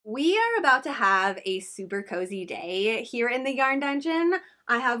We are about to have a super cozy day here in the yarn dungeon.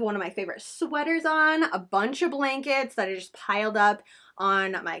 I have one of my favorite sweaters on, a bunch of blankets that I just piled up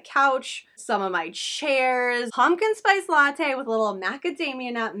on my couch, some of my chairs, pumpkin spice latte with a little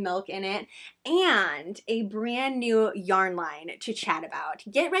macadamia nut milk in it, and a brand new yarn line to chat about.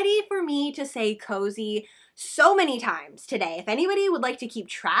 Get ready for me to say cozy so many times today. If anybody would like to keep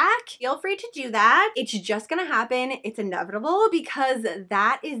track, feel free to do that. It's just gonna happen. It's inevitable because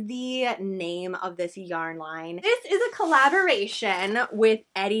that is the name of this yarn line. This is a collaboration with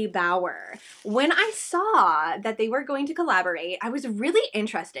Bauer. When I saw that they were going to collaborate, I was really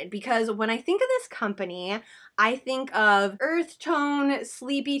interested because when I think of this company, I think of earth tone,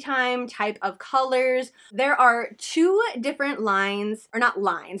 sleepy time type of colors. There are two different lines, or not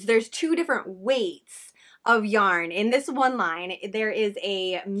lines, there's two different weights of yarn. In this one line, there is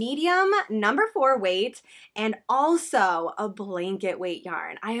a medium number 4 weight and also a blanket weight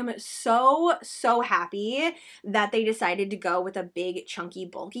yarn. I am so happy that they decided to go with a big, chunky,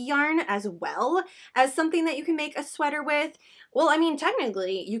 bulky yarn as well as something that you can make a sweater with. Well, I mean,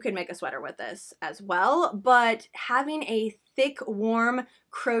 technically you can make a sweater with this as well, but having a thick, warm,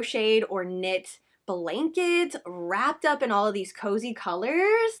 crocheted or knit blanket wrapped up in all of these cozy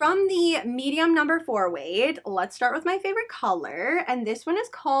colors. From the medium number 4 weight, let's start with my favorite color, and this one is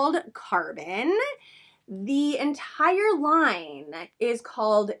called Carbon. The entire line is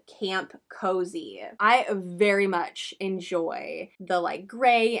called Camp Cozy. I very much enjoy the like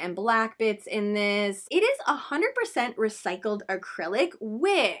gray and black bits in this. It is 100% recycled acrylic,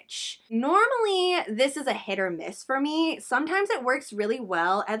 which normally this is a hit or miss for me. Sometimes it works really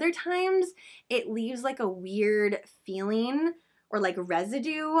well. Other times it leaves like a weird feeling or like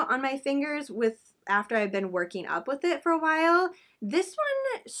residue on my fingers after I've been working up with it for a while. This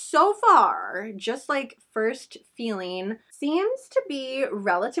one, so far, just like first feeling, seems to be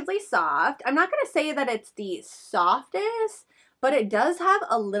relatively soft. I'm not going to say that it's the softest, but it does have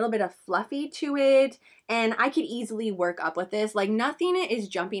a little bit of fluffy to it, and I could easily work up with this. Like, nothing is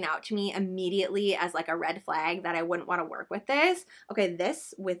jumping out to me immediately as like a red flag that I wouldn't want to work with this. Okay,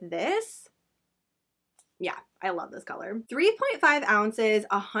 this with this. Yeah, I love this color. 3.5 ounces,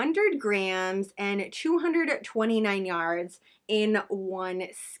 100 grams, and 229 yards in one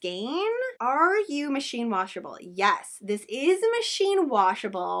skein. Are you machine washable? Yes, this is machine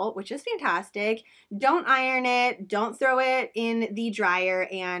washable, which is fantastic. Don't iron it, don't throw it in the dryer,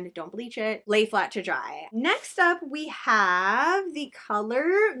 and don't bleach it. Lay flat to dry. Next up, we have the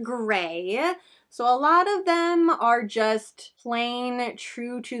color gray. So a lot of them are just plain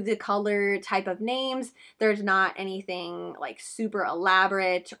true to the color type of names. There's not anything like super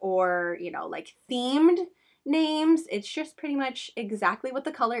elaborate or, you know, like themed names. It's just pretty much exactly what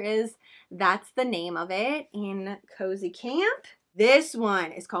the color is. That's the name of it in Cozy Camp. This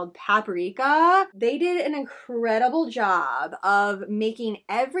one is called Paprika. They did an incredible job of making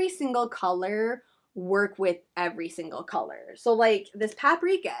every single color work with every single color. So like this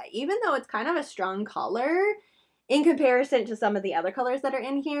paprika, even though it's kind of a strong color in comparison to some of the other colors that are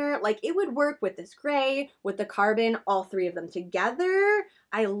in here, like it would work with this gray, with the carbon, all three of them together.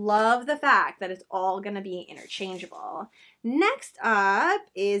 I love the fact that it's all gonna be interchangeable. Next up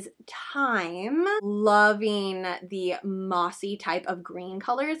is Thyme. Loving the mossy type of green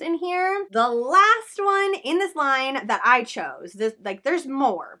colors in here. The last one in this line that I chose, this like there's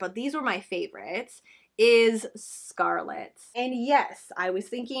more, but these were my favorites, is Scarlet. And yes, I was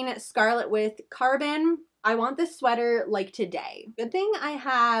thinking Scarlet with carbon. I want this sweater like today. Good thing I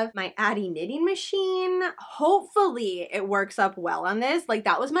have my Addy knitting machine. Hopefully it works up well on this. Like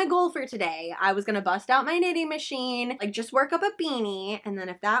that was my goal for today. I was gonna bust out my knitting machine, like just work up a beanie, and then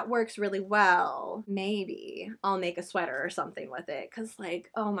if that works really well, maybe I'll make a sweater or something with it. Cause like,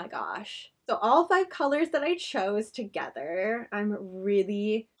 oh my gosh. So all 5 colors that I chose together, I'm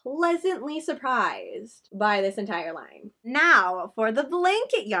really pleasantly surprised by this entire line. Now for the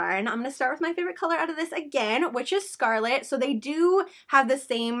blanket yarn, I'm gonna start with my favorite color out of this again, which is Scarlet. So they do have the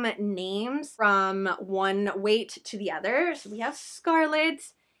same names from one weight to the other. So we have Scarlet.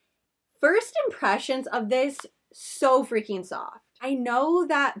 First impressions of this, so freaking soft. I know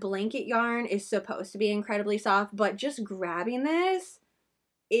that blanket yarn is supposed to be incredibly soft, but just grabbing this,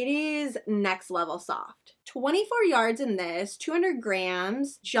 it is next level soft. 24 yards in this, 200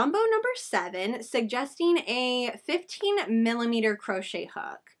 grams, jumbo number 7, suggesting a 15 millimeter crochet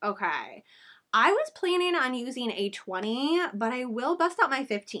hook. Okay, I was planning on using a 20, but I will bust out my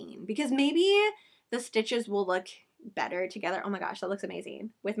 15 because maybe the stitches will look better together. Oh my gosh, that looks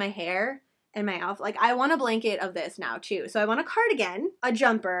amazing. With my hair, in my outfit. Like, I want a blanket of this now too. So I want a cardigan, a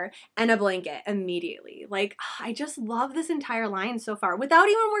jumper, and a blanket immediately. Like, I just love this entire line so far without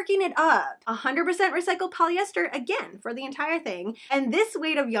even working it up. 100% recycled polyester again for the entire thing. And this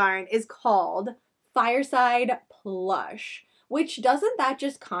weight of yarn is called Fireside Plush, which doesn't that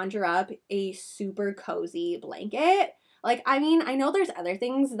just conjure up a super cozy blanket? Like, I mean, I know there's other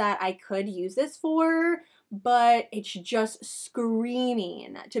things that I could use this for, but it's just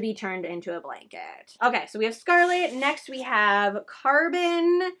screaming to be turned into a blanket. Okay, so we have Scarlet. Next we have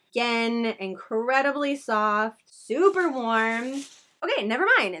Carbon. Again, incredibly soft, super warm. Okay, never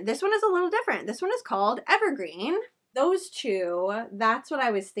mind. This one is a little different. This one is called Evergreen. Those two, that's what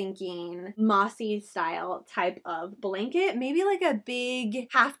I was thinking. Mossy style type of blanket. Maybe like a big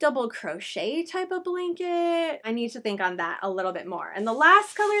half double crochet type of blanket. I need to think on that a little bit more. And the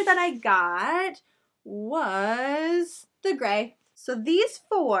last color that I got was the gray. So these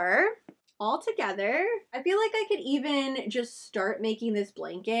four all together, I feel like I could even just start making this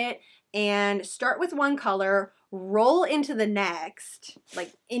blanket and start with one color, roll into the next,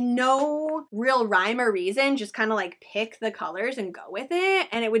 like in no real rhyme or reason, just kind of like pick the colors and go with it,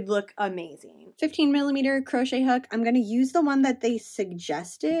 and it would look amazing. 15mm crochet hook. I'm going to use the one that they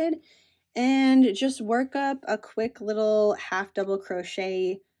suggested and just work up a quick little half double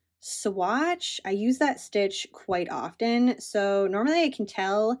crochet swatch. I use that stitch quite often, so normally I can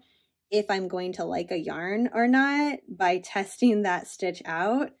tell if I'm going to like a yarn or not by testing that stitch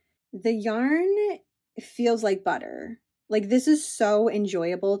out. The yarn feels like butter. Like, this is so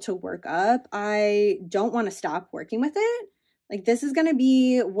enjoyable to work up. I don't want to stop working with it. Like, this is going to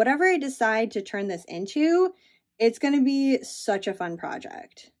be whatever I decide to turn this into. It's going to be such a fun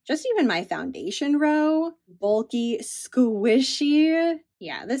project. Just even my foundation row, bulky, squishy.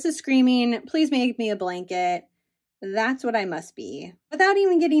 Yeah, this is screaming, please make me a blanket. That's what I must be. Without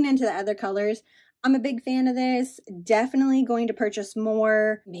even getting into the other colors, I'm a big fan of this. Definitely going to purchase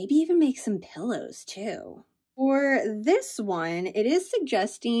more. Maybe even make some pillows too. For this one, it is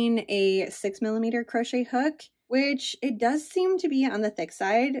suggesting a 6mm crochet hook, which it does seem to be on the thick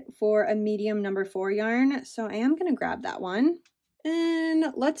side for a medium number 4 yarn. So I am going to grab that one.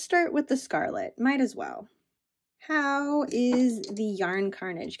 And let's start with the Scarlet. Might as well. How is the yarn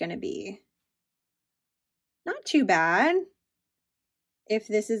carnage going to be? Not too bad. If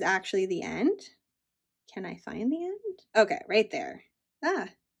this is actually the end. Can I find the end? Okay, right there. Ah.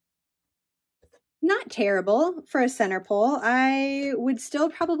 Not terrible for a center pole. I would still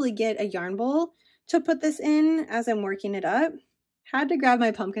probably get a yarn bowl to put this in as I'm working it up. Had to grab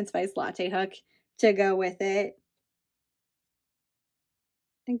my pumpkin spice latte hook to go with it.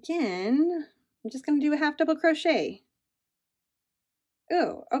 Again, I'm just gonna do a half double crochet.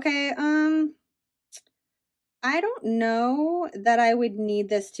 Oh, okay, I don't know that I would need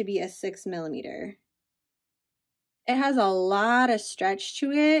this to be a 6mm. It has a lot of stretch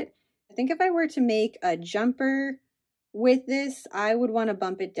to it. I think if I were to make a jumper with this, I would want to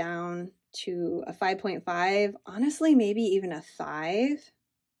bump it down to a 5.5. Honestly, maybe even a 5.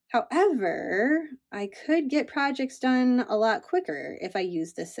 However, I could get projects done a lot quicker if I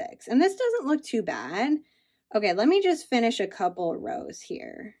use the 6. And this doesn't look too bad. Okay, let me just finish a couple rows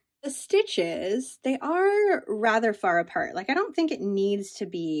here. The stitches, they are rather far apart. Like, I don't think it needs to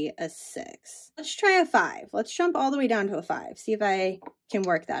be a 6. Let's try a 5. Let's jump all the way down to a 5. See if I can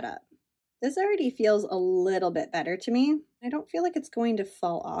work that up. This already feels a little bit better to me. I don't feel like it's going to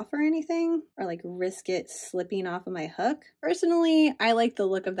fall off or anything, or like risk it slipping off of my hook. Personally, I like the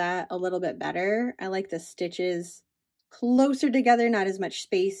look of that a little bit better. I like the stitches closer together, not as much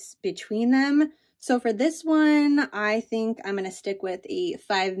space between them. So for this one, I think I'm going to stick with a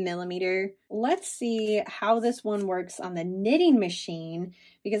 5mm. Let's see how this one works on the knitting machine,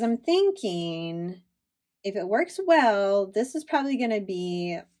 because I'm thinking if it works well, this is probably going to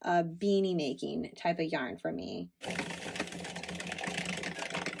be a beanie making type of yarn for me.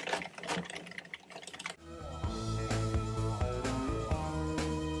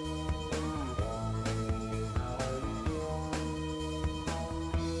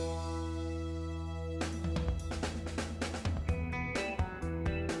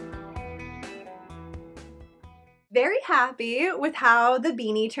 Very happy with how the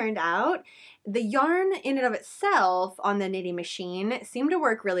beanie turned out. The yarn in and of itself on the knitting machine seemed to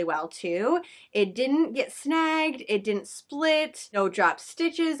work really well too. It didn't get snagged, it didn't split, no dropped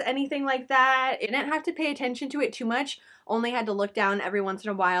stitches, anything like that. I didn't have to pay attention to it too much, only had to look down every once in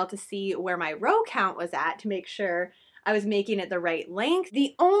a while to see where my row count was at to make sure I was making it the right length.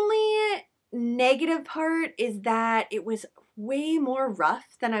 The only negative part is that it was way more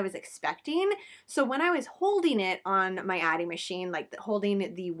rough than I was expecting. So when I was holding it on my adding machine, like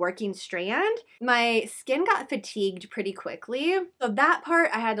holding the working strand, my skin got fatigued pretty quickly. So that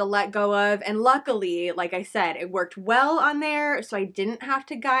part I had to let go of, and luckily, like I said, it worked well on there, so I didn't have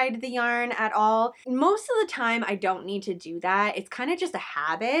to guide the yarn at all. Most of the time I don't need to do that. It's kind of just a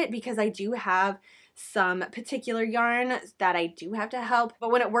habit because I do have some particular yarn that I do have to help,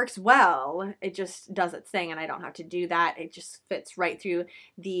 but when it works well, it just does its thing and I don't have to do that. It just fits right through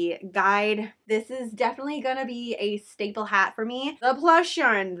the guide. This is definitely gonna be a staple hat for me. The plush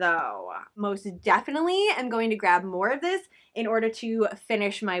yarn though, most definitely am going to grab more of this in order to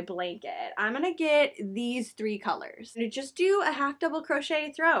finish my blanket. I'm gonna get these 3 colors and just do a half double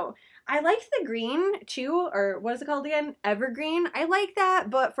crochet throw. I liked the green too, or what is it called again? Evergreen. I like that,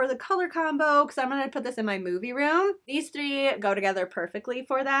 but for the color combo, because I'm going to put this in my movie room, these 3 go together perfectly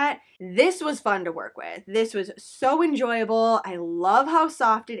for that. This was fun to work with. This was so enjoyable. I love how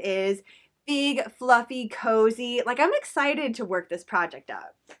soft it is. Big, fluffy, cozy. Like, I'm excited to work this project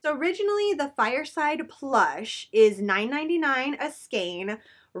up. So originally, the Fireside Plush is $9.99 a skein.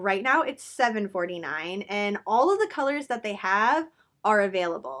 Right now, it's $7.49, and all of the colors that they have are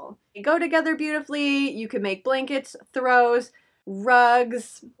available. They go together beautifully. You can make blankets, throws,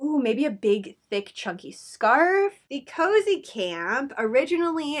 rugs, ooh, maybe a big, thick, chunky scarf. The Cozy Camp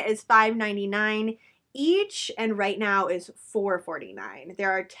originally is $5.99 each, and right now is $4.49.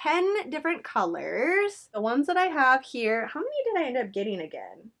 There are 10 different colors. The ones that I have here, how many did I end up getting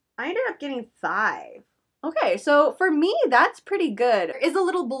again? I ended up getting 5. Okay, so for me, that's pretty good. There is a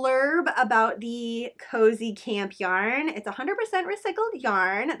little blurb about the Cozy Camp yarn. It's 100% recycled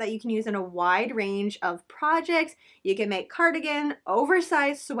yarn that you can use in a wide range of projects. You can make cardigan,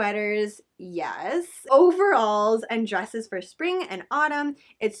 oversized sweaters, yes, overalls, and dresses for spring and autumn.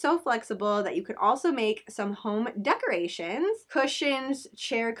 It's so flexible that you could also make some home decorations, cushions,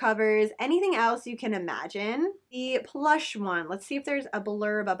 chair covers, anything else you can imagine. The plush one, let's see if there's a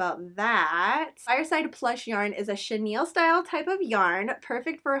blurb about that. Fireside Plush yarn is a chenille style type of yarn,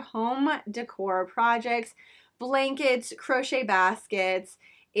 perfect for home decor projects, blankets, crochet baskets.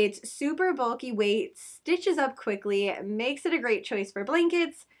 It's super bulky weight, stitches up quickly, makes it a great choice for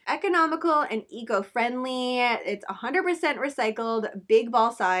blankets, economical and eco-friendly. It's 100% recycled, big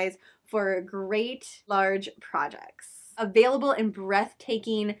ball size for great large projects. Available in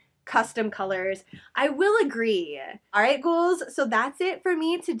breathtaking custom colors. I will agree. All right, ghouls, so that's it for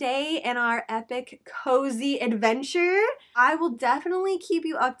me today in our epic cozy adventure. I will definitely keep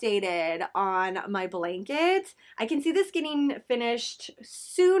you updated on my blanket. I can see this getting finished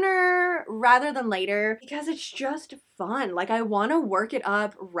sooner rather than later because it's just fun. Like, I want to work it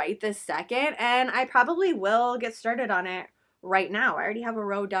up right this second, and I probably will get started on it right now. I already have a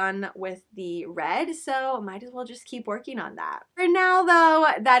row done with the red, so might as well just keep working on that. For now though,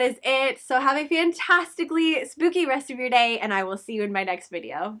 that is it. So have a fantastically spooky rest of your day, and I will see you in my next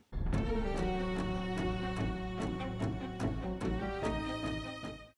video.